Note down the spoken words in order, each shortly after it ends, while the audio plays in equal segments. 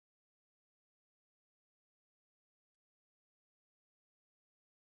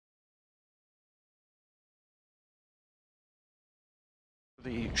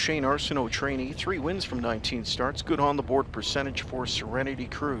The Shane Arsenault trainee, 3 wins from 19 starts. Good on the board percentage for Serenity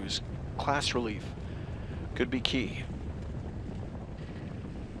Cruise. Class relief could be key.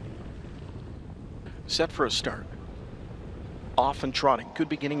 Set for a start. Off and trotting. Good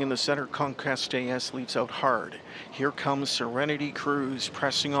beginning in the center. Conquest AS leads out hard. Here comes Serenity Cruise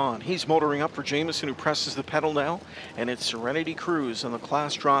pressing on. He's motoring up for Jameson, who presses the pedal now. And it's Serenity Cruise on the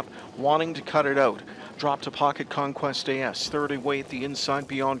class drop, wanting to cut it out. Drop to pocket Conquest AS. Third away at the inside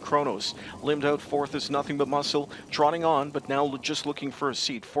beyond Kronos. Limbed out fourth is Nothing But Muscle. Trotting on, but now just looking for a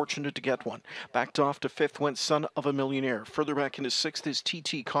seat. Fortunate to get one. Backed off to fifth went Son of a Millionaire. Further back into sixth is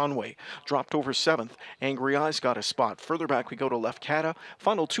TT Conway. Dropped over seventh. Angry Eyes got a spot. Further back we go to Left Cata.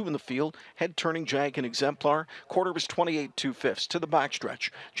 Final two in the field. Head turning Jag and Exemplar. Quarter was 28 2/5 to the backstretch.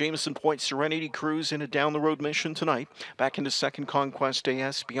 Jameson Point Serenity Cruise in a down the road mission tonight. Back into second Conquest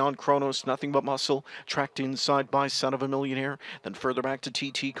AS. Beyond Kronos, Nothing But Muscle. Tracked inside by Son of a Millionaire. Then further back to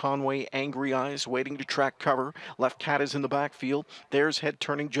TT Conway. Angry Eyes waiting to track cover. Left Cata's in the backfield. There's head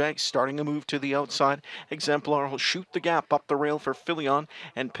turning Jag starting a move to the outside. Exemplar will shoot the gap up the rail for Philion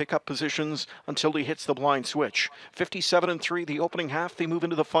and pick up positions until he hits the blind switch. 57-3 the opening half. They move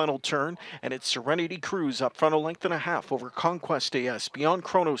into the final turn, and it's Serenity Cruise up front a length and a half over Conquest AS. Beyond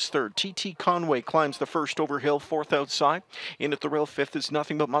Kronos third. TT Conway climbs the first over hill, fourth outside. In at the rail, fifth is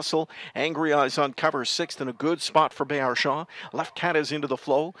Nothing But Muscle. Angry Eyes on cover, sixth, and a good spot for Bayard Shaw. Left Cat is into the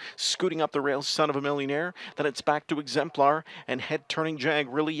flow, scooting up the rails, Son of a Millionaire. Then it's back to Exemplar, and head turning Jag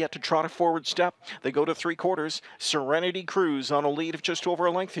really yet to trot a forward step. They go to three quarters. Serenity Cruise on a lead of just over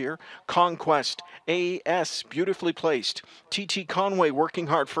a length here. Conquest AS beautifully placed. TT Conway working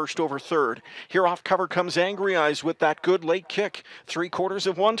hard first over third. Here off cover comes Angry Eyes with that good late kick. Three quarters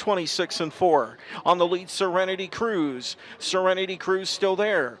of 126-4. On the lead, Serenity Cruise. Serenity Cruise still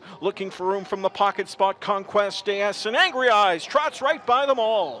there. Looking for room from the pocket spot. Conquest AS and Angry Eyes trots right by them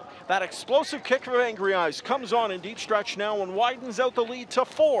all. That explosive kick of Angry Eyes comes on in deep stretch now and widens out the lead to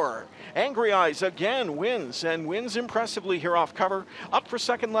 4. Angry Eyes again wins and wins impressively here off cover. Up for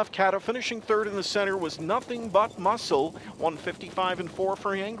second, Left Cata. Finishing third in the center was Nothing But Muscle. 155-4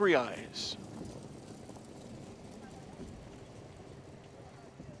 for Angry Eyes.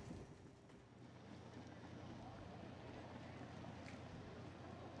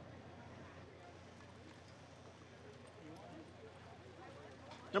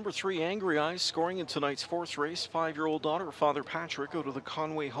 Number 3, Angry Eyes, scoring in tonight's fourth race. 5-year-old daughter, Father Patrick, out of the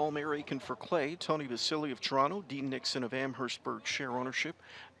Conway Hall mare Aiken for Clay. Tony Vasili of Toronto. Dean Nixon of Amherstburg share ownership.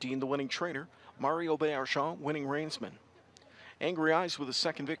 Dean the winning trainer. Mario Bayard winning reinsman. Angry Eyes with a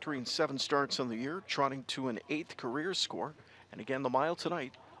second victory in 7 starts on the year, trotting to an 8th career score. And again, the mile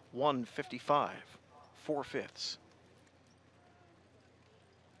tonight, 155 4/5.